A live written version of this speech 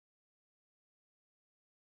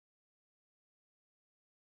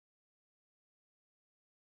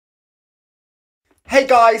Hey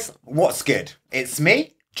guys, what's good? It's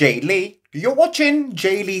me, J-Lei. You're watching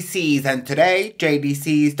J-Lei Sees, and today J-Lei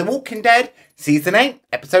Sees The Walking Dead Season 8,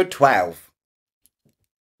 Episode 12.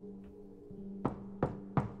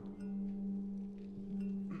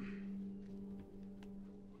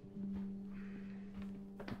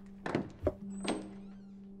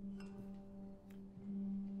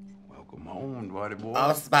 Welcome home, Dwighty boy. I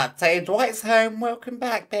was about to say, Dwight's home. Welcome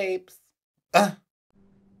back, babes.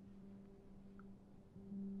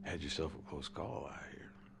 Had yourself a close call out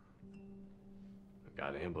here. I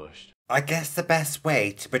got ambushed. I guess the best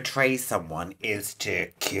way to betray someone is to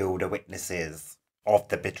kill the witnesses of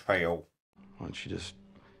the betrayal. Why don't you just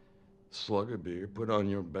slug a beer, put on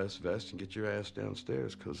your best vest, and get your ass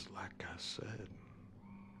downstairs? Because, like I said,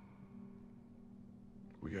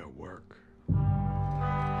 we got work.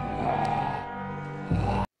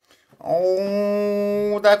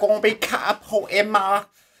 Oh, they're gonna be catapulting my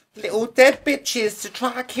little dead bitches to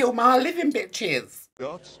try to kill my living bitches.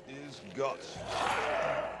 Guts is guts.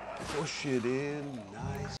 Push it in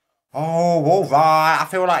nice. Oh, alright. I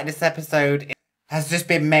feel like this episode has just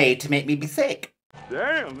been made to make me be sick.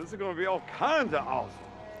 Damn, this is going to be all kinds of awesome.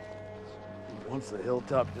 Once the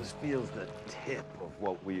Hilltop just feels the tip of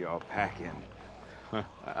what we are packing, they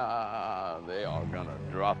are going to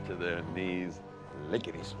drop to their knees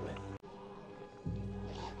lickety-split.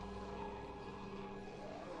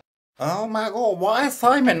 Oh my god, why is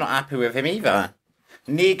Simon not happy with him either?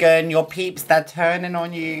 Negan, your peeps, they're turning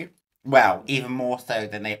on you. Well, even more so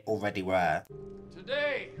than they already were.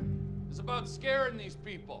 Today is about scaring these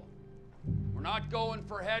people. We're not going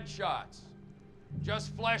for headshots,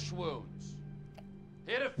 just flesh wounds.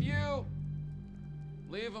 Hit a few,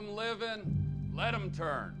 leave them living, let them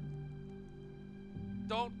turn.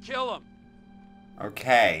 Don't kill them.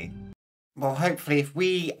 Okay. Well, hopefully if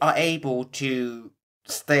we are able to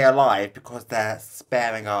stay alive because they're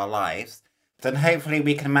sparing our lives, then hopefully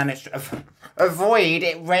we can manage to avoid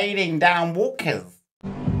it raining down walkers.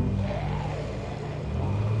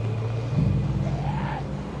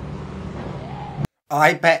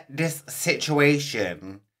 I bet this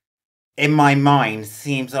situation, in my mind,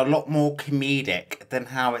 seems a lot more comedic than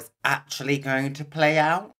how it's actually going to play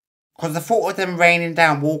out. Because the thought of them raining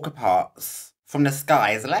down walker parts from the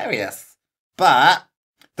sky is hilarious. But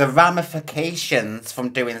the ramifications from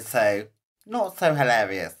doing so, not so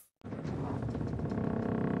hilarious.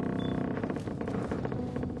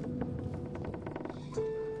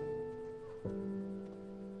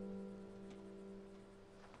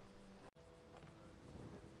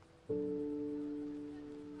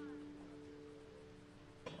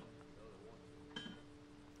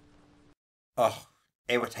 Oh,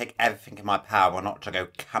 it would take everything in my power not to go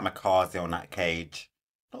kamikaze on that cage.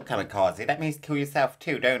 Not kamikaze, that means kill yourself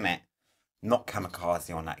too, don't it? Not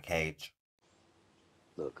kamikaze on that cage.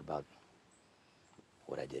 Look, about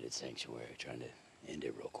what I did at Sanctuary, trying to end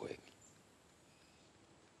it real quick.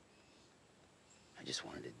 I just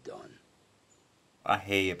wanted it done. I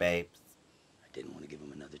hear you, babes. I didn't want to give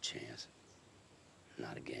him another chance.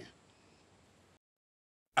 Not again.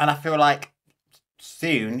 And I feel like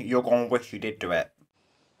soon you're gonna wish you did do it.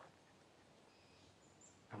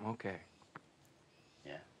 I'm okay.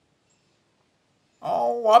 Yeah.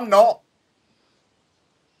 Oh, I'm not.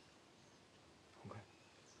 Okay.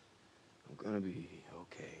 I'm gonna be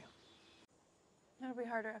okay. It'll be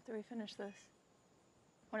harder after we finish this.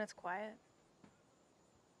 When it's quiet.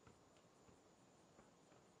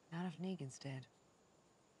 Not if Negan's dead.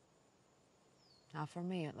 Not for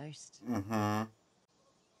me, at least. Mm-hmm.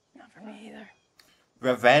 Not for me either.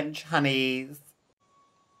 Revenge, honeys.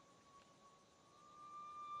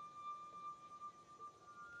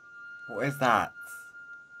 What is that?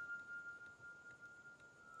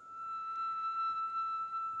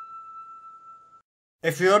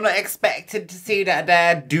 If you're not expected to see that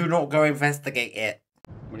there, do not go investigate it.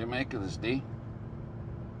 What do you make of this, D?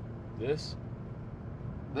 This?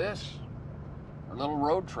 This? A little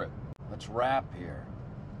road trip. Let's rap here.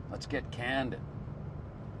 Let's get candid.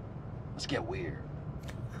 Let's get weird.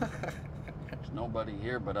 There's nobody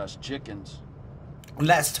here but us chickens.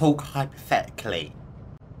 Let's talk hypothetically.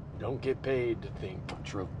 Don't get paid to think. Not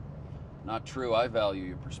true. Not true. I value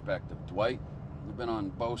your perspective, Dwight. You've been on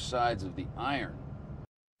both sides of the iron.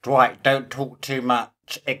 Dwight, don't talk too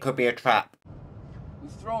much. It could be a trap.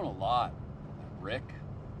 We've thrown a lot. Rick,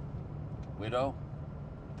 the widow,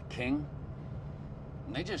 the king.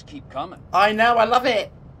 And they just keep coming. I know, I love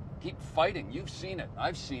it. Keep fighting. You've seen it.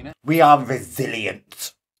 I've seen it. We are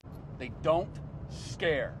resilient. They don't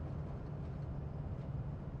scare.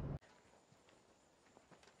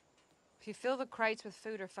 If you fill the crates with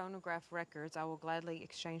food or phonograph records, I will gladly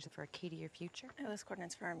exchange them for a key to your future. I list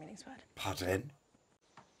coordinates for our meeting spot. Pardon?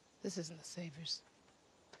 This isn't the Savers.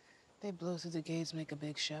 They blow through the gates, make a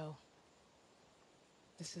big show.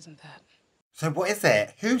 This isn't that. So what is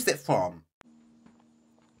it? Who's it from?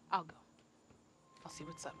 I'll go. I'll see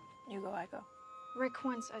what's up. You go, I go. Rick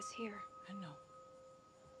wants us here. I know.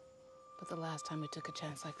 But the last time we took a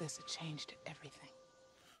chance like this, it changed everything.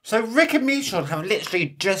 So Rick and Michonne have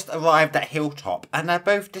literally just arrived at Hilltop and they're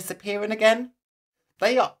both disappearing again?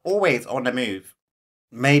 They are always on the move.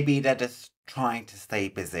 Maybe they're just trying to stay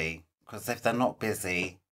busy. Because if they're not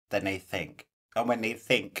busy, then they think. And when they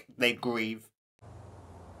think, they grieve.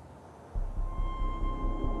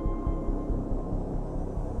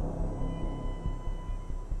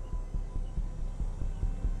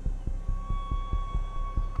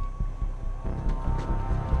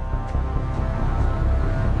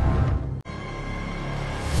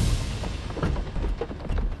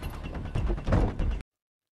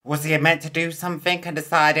 Was he meant to do something and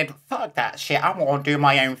decided, fuck that shit, I want to do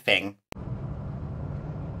my own thing?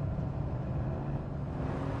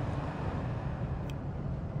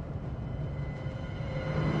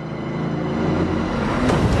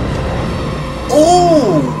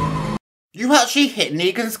 Oh! You actually hit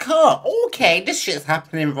Negan's car. Okay, this shit's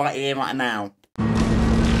happening right here, right now.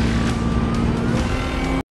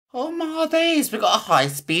 Oh my days, we got a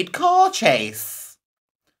high-speed car chase.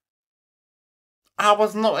 I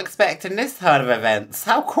was not expecting this turn of events.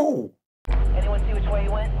 How cool. Anyone see which way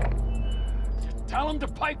you went? Tell them to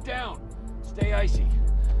pipe down. Stay icy.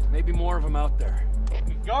 Maybe more of them out there.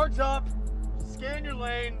 Guards up. Scan your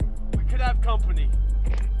lane. We could have company.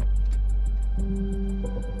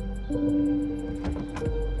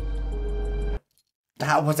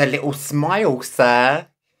 That was a little smile, sir.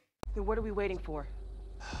 Then what are we waiting for?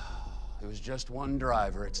 There was just one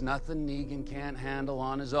driver. It's nothing Negan can't handle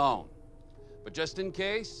on his own. But just in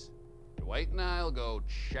case, Dwight and I'll go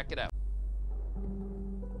check it out.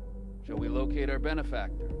 Shall we locate our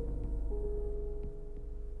benefactor?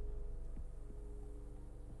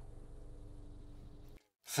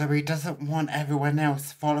 So he doesn't want everyone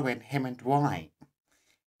else following him and Dwight.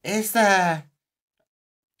 Is there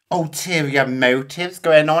ulterior motives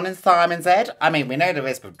going on in Simon's head? I mean, we know there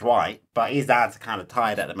is with Dwight, but his hands are kind of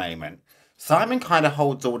tied at the moment. Simon kind of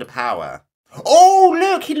holds all the power. Oh,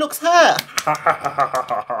 look, he looks hurt.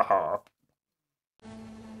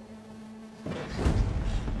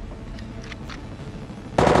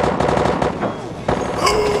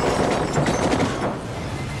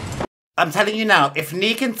 I'm telling you now, if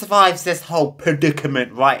Negan survives this whole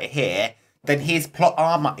predicament right here, then his plot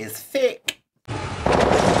armor is thick.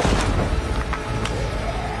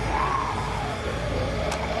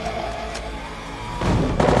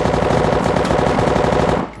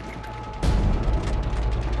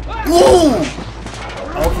 Woo!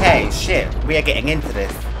 Okay, shit, we are getting into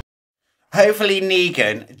this. Hopefully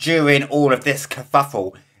Negan, during all of this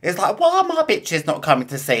kerfuffle, is like, why are my bitches not coming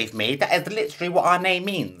to save me? That is literally what our name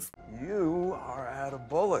means. You are out of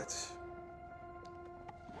bullets.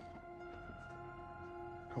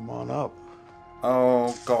 Come on up.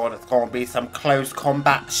 Oh god, it's gonna be some close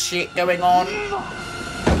combat shit going on.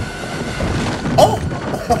 Oh!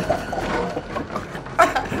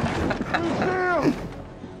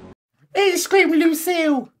 He screamed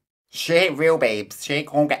Lucille! She ain't real, babes. She ain't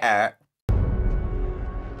gonna get hurt.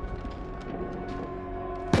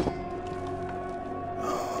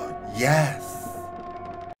 Yes.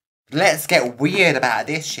 Let's get weird about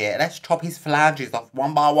this shit. Let's chop his phalanges off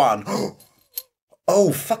one by one.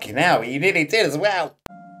 Oh, fucking hell. He nearly did as well.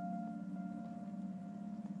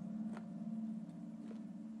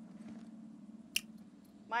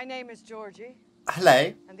 My name is Georgie.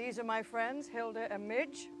 Hello. And these are my friends, Hilda and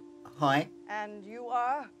Midge. Hi. And you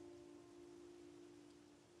are?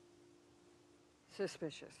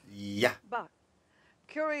 Suspicious. Yeah. But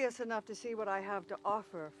curious enough to see what I have to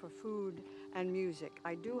offer for food and music.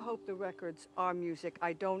 I do hope the records are music.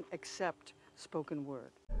 I don't accept spoken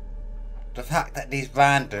word. The fact that these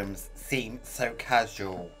randoms seem so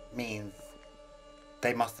casual means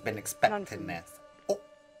they must have been expecting this. Oh.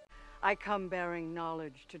 I come bearing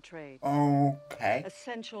knowledge to trade. Okay.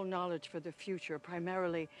 Essential knowledge for the future,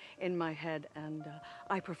 primarily in my head, and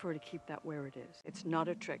I prefer to keep that where it is. It's not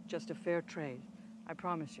a trick, just a fair trade. I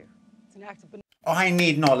promise you. It's an act of I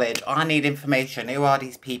need knowledge. I need information. Who are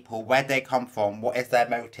these people? Where'd they come from? What is their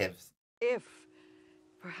motives? If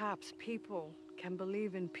perhaps people can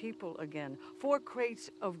believe in people again, 4 crates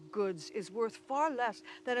of goods is worth far less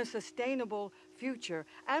than a sustainable future,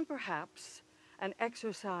 and perhaps an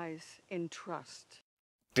exercise in trust.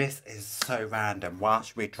 This is so random. Why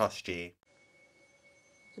should we trust you? We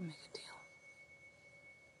can make a deal.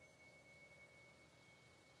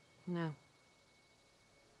 No.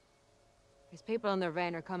 These people in their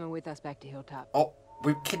van are coming with us back to Hilltop. Oh,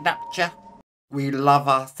 we've kidnapped you. We love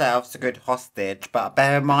ourselves a good hostage, but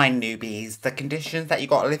bear in mind, newbies, the conditions that you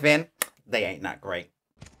gotta live in, they ain't that great.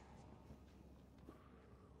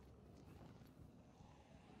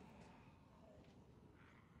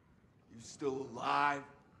 You still alive?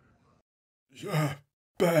 Yeah,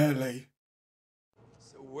 barely.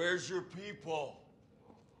 So where's your people?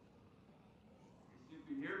 You'd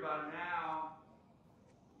be here by now.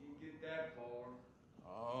 You can get that far.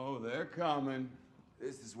 Oh, they're coming.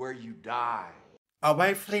 This is where you die. Oh,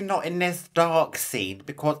 hopefully not in this dark scene,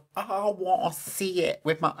 because I want to see it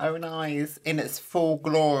with my own eyes in its full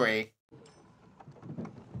glory.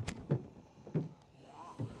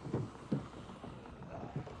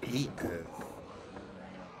 Reedus.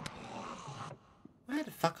 Where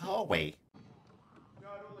the fuck are we?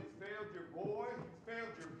 Not only failed your boy, you failed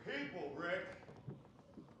your people, Rick.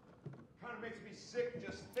 Kind of makes me sick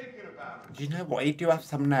just thinking about it. Do you know what? He do have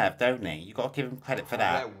some nerve, don't he? You got to give him credit for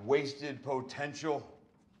that. That wasted potential.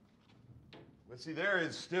 But see, there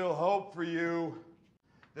is still hope for you.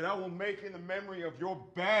 That I will make in the memory of your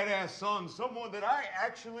badass son someone that I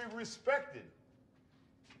actually respected.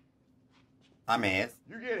 I'm here.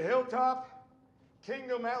 You get Hilltop,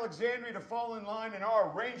 Kingdom Alexandria to fall in line, and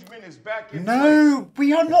our arrangement is back in place. No,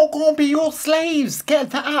 we are not going to be your slaves.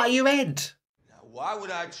 Get that out of your head. Now, why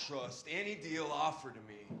would I trust any deal offered to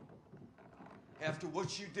me after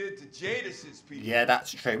what you did to Jadis's people? Yeah,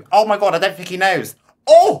 that's true. Oh my god, I don't think he knows.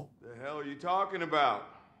 Oh! The hell are you talking about?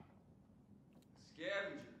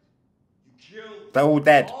 Scavengers. You killed They're all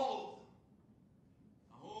dead. all of them.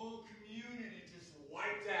 A whole community just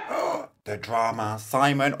wiped out. The drama.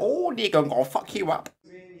 Simon. Oh, Negan gonna fuck you up.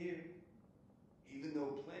 Seeing you, even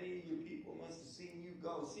though plenty of your people must have seen you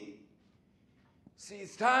go. See,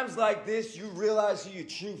 it's times like this you realize who your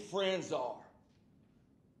true friends are.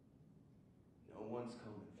 No one's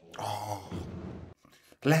coming for you. Oh.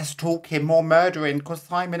 Less talking, more murdering, because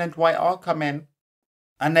Simon and Dwight are coming.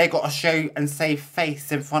 And they got to show and save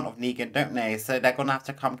face in front of Negan, don't they? So they're going to have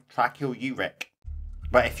to come try to kill you, Rick.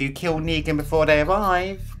 But if you kill Negan before they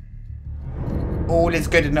arrive, all is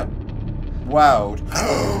good in the world.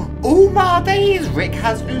 Oh my days, Rick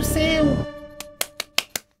has Lucille.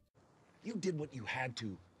 You did what you had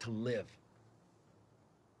to live.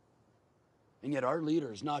 And yet our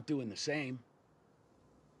leader is not doing the same.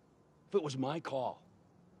 If it was my call,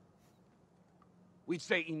 we'd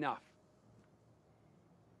say enough.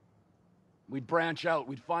 We'd branch out,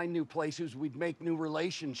 we'd find new places, we'd make new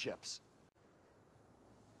relationships.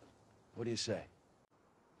 What do you say?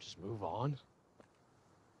 Just move on?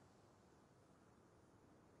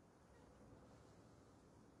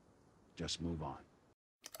 Just move on.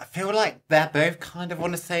 I feel like they're both kind of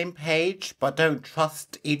on the same page, but don't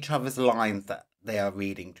trust each other's lines that they are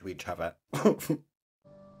reading to each other.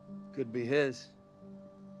 Could be his.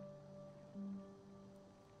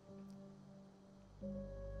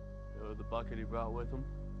 The bucket he brought with him.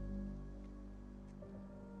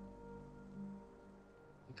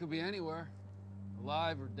 It could be anywhere.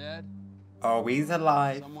 Alive or dead. Oh, he's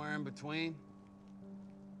alive. Somewhere in between.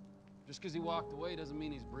 Just because he walked away doesn't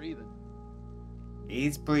mean he's breathing.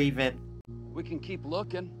 He's breathing. We can keep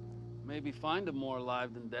looking. Maybe find him more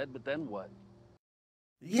alive than dead, but then what?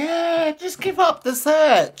 Yeah, just give up the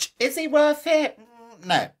search. Is he worth it?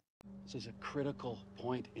 No. This is a critical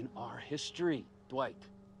point in our history, Dwight.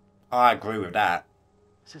 I agree with that.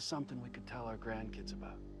 This is something we could tell our grandkids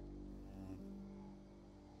about.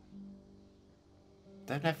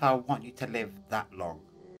 Don't know if I want you to live that long.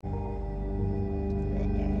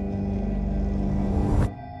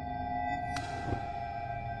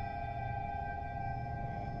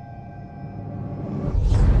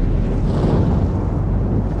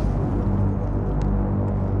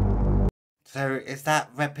 So is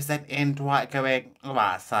that representing Dwight going,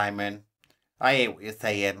 alright Simon, I hear what you're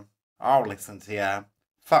saying. I'll listen to you.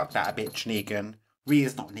 Fuck that bitch Negan.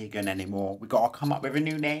 Reedus not Negan anymore. We gotta come up with a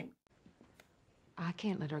new name. I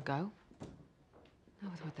can't let her go.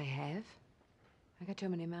 Not with what they have. I got too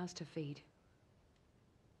many mouths to feed.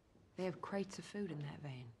 They have crates of food in that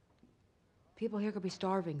van. People here could be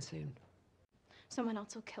starving soon. Someone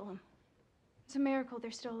else will kill him. It's a miracle they're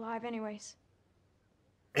still alive anyways.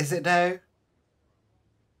 Is it though?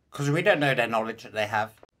 Because we don't know their knowledge that they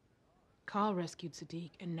have. Carl rescued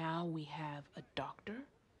Sadiq, and now we have a doctor,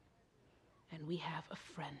 and we have a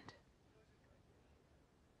friend.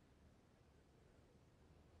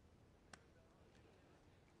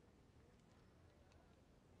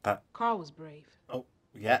 Carl was brave. Oh,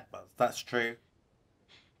 yeah, that's true.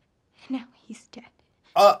 Now he's dead.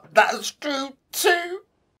 That's true too.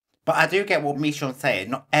 But I do get what Michonne's saying.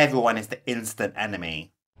 Not everyone is the instant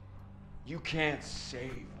enemy. You can't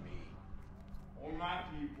save me. Or my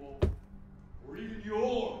people. Or even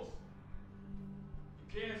yours.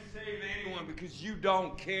 You can't save anyone because you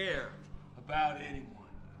don't care about anyone.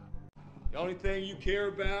 The only thing you care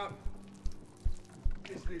about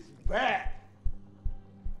is this bat.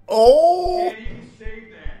 Oh! You can't even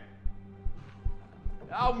save that.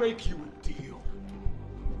 I'll make you a deal.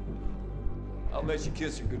 I'll let you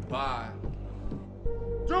kiss her goodbye.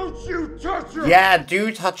 Don't you touch her! Yeah,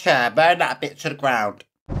 do touch her. Burn that bitch to the ground.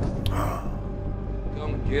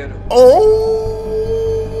 Come and get her. Oh!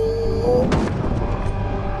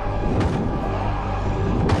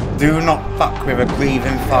 Do not fuck with a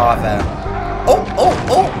grieving father. Oh!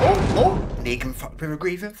 Negan fucked with a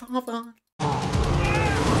grieving father.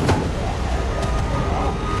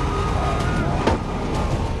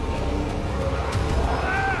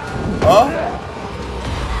 Oh!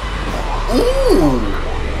 Ooh!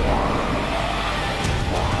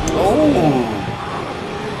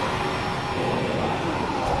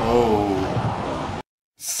 Oh!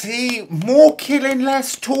 See, more killing,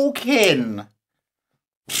 less talking.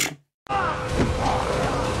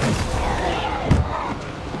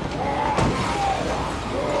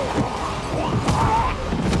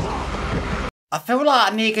 I feel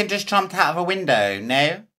like Negan just jumped out of a window,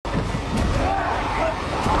 no?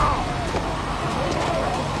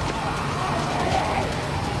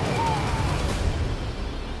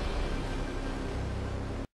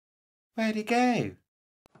 Where'd he go?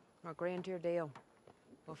 We're agreeing to your deal.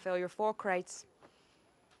 We'll fill your 4 crates,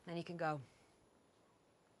 then you can go.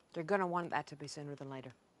 You're gonna want that to be sooner than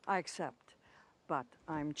later. I accept, but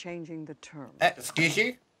I'm changing the terms. Excuse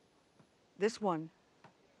you? This one,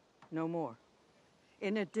 no more.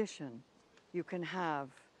 In addition, you can have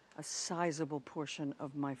a sizable portion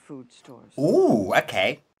of my food stores. Ooh,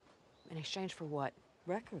 okay. In exchange for what?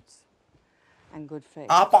 Records and good faith.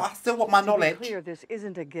 But I still want my knowledge. To be clear, this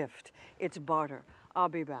isn't a gift. It's barter. I'll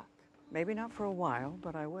be back. Maybe not for a while,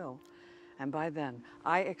 but I will. And by then,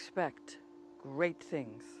 I expect great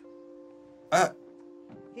things.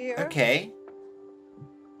 Here okay.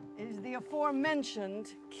 is the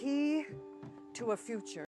aforementioned key to a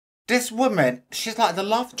future. This woman, she's like the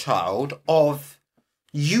love child of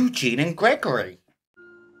Eugene and Gregory.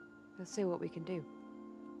 Let's see what we can do.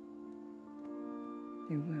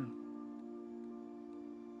 You will.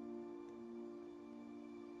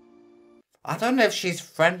 I don't know if she's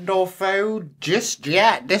friend or foe just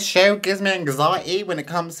yet. This show gives me anxiety when it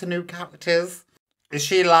comes to new characters. Is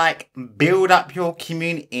she like, build up your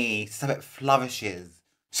community so it flourishes,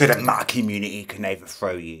 so that my community can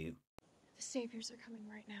overthrow you? The saviors are coming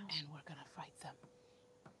right now. And we're gonna fight them.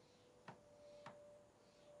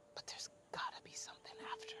 But there's gotta be something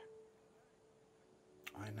after.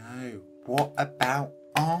 I know. What about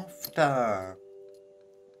after?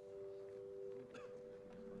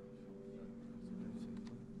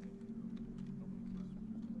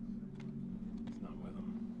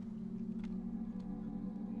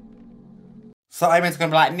 Simon's gonna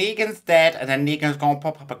be like, Negan's dead, and then Negan's gonna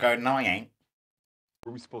pop up and go, no, I ain't. What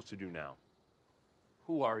are we supposed to do now?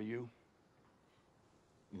 Who are you?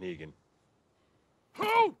 Negan.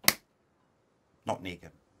 Who? Not Negan.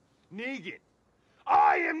 Negan.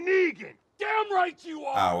 I am Negan. Damn right you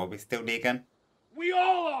are. Oh, are we still Negan? We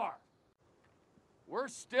all are. We're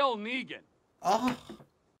still Negan. Oh.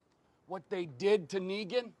 What they did to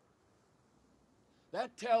Negan,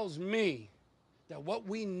 that tells me that what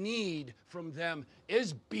we need from them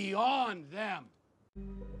is beyond them.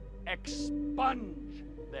 Expunge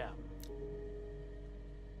them.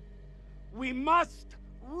 We must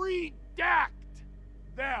redact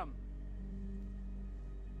them.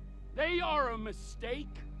 They are a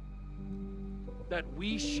mistake that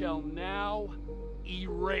we shall now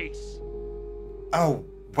erase. Oh,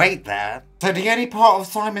 wait there. So the only part of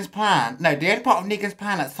Simon's plan, no, the only part of Negan's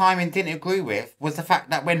plan that Simon didn't agree with was the fact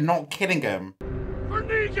that we're not killing him. For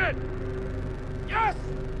Negan! Yes!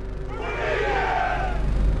 For Negan!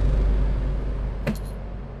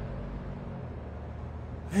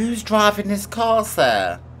 Who's driving this car,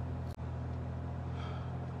 sir?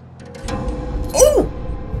 Ooh!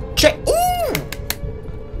 Check! Ooh!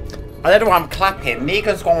 I don't know why I'm clapping.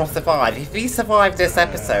 Negan's gonna survive. If he survived this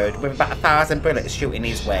episode with about 1,000 bullets shooting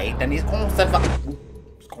his way, then he's gonna survive.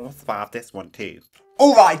 He's gonna survive this one too.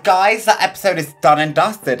 Alright guys, that episode is done and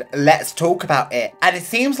dusted. Let's talk about it. And it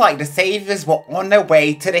seems like the Saviors were on their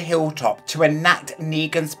way to the Hilltop to enact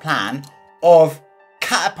Negan's plan of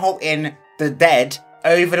catapulting the dead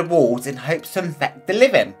over the walls in hopes to infect the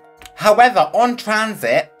living. However, on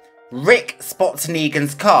transit, Rick spots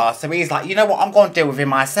Negan's car, so he's like, you know what, I'm going to deal with him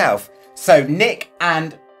myself. So Nick?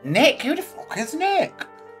 Who the fuck is Nick?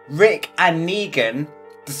 Rick and Negan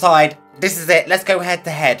decide, this is it, let's go head to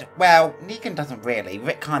head. Well, Negan doesn't really.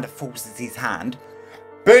 Rick kind of forces his hand.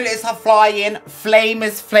 Bullets are flying, flame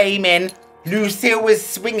is flaming, Lucille is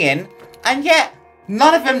swinging, and yet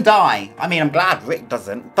none of them die. I mean, I'm glad Rick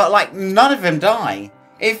doesn't, but like, none of them die.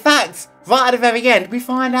 In fact, right at the very end, we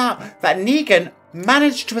find out that Negan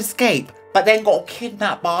managed to escape, but then got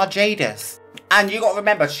kidnapped by Reedus. And you got to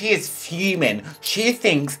remember, she is fuming. She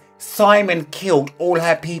thinks Simon killed all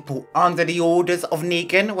her people under the orders of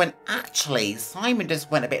Negan, when actually Simon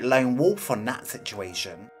just went a bit lone wolf on that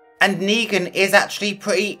situation. And Negan is actually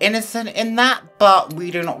pretty innocent in that, but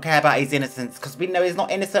we do not care about his innocence because we know he's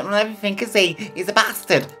not innocent on everything, is he? He's a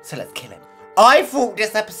bastard, so let's kill him. I thought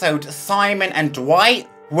this episode, Simon and Dwight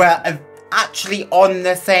were actually on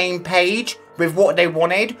the same page with what they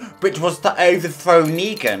wanted, which was to overthrow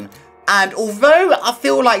Negan. And although I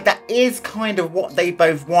feel like that is kind of what they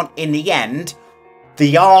both want in the end,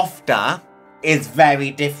 the after is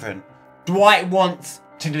very different. Dwight wants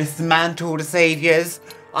to dismantle the Saviours.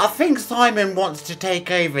 I think Simon wants to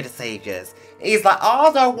take over the Saviours. He's like,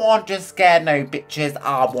 I don't want to scare no bitches,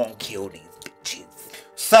 I want to kill these bitches.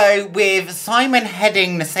 So with Simon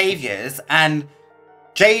heading the Saviours and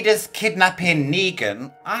Jada's kidnapping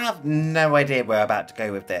Negan, I have no idea where we're about to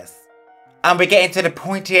go with this. And we're getting to the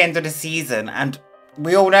pointy end of the season, and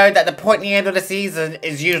we all know that the pointy end of the season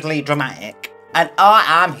is usually dramatic. And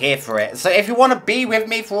I am here for it. So if you want to be with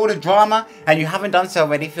me for all the drama, and you haven't done so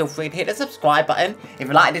already, feel free to hit the subscribe button. If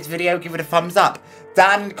you like this video, give it a thumbs up.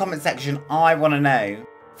 Down in the comment section, I want to know,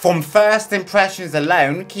 from first impressions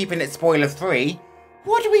alone, keeping it spoiler free,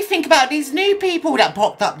 what do we think about these new people that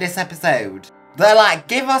popped up this episode? They're like,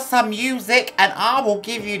 give us some music and I will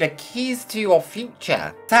give you the keys to your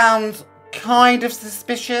future. Sounds kind of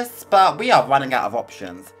suspicious, but we are running out of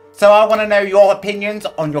options. So I want to know your opinions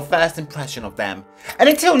on your first impression of them. And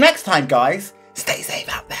until next time, guys, stay safe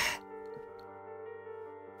out there.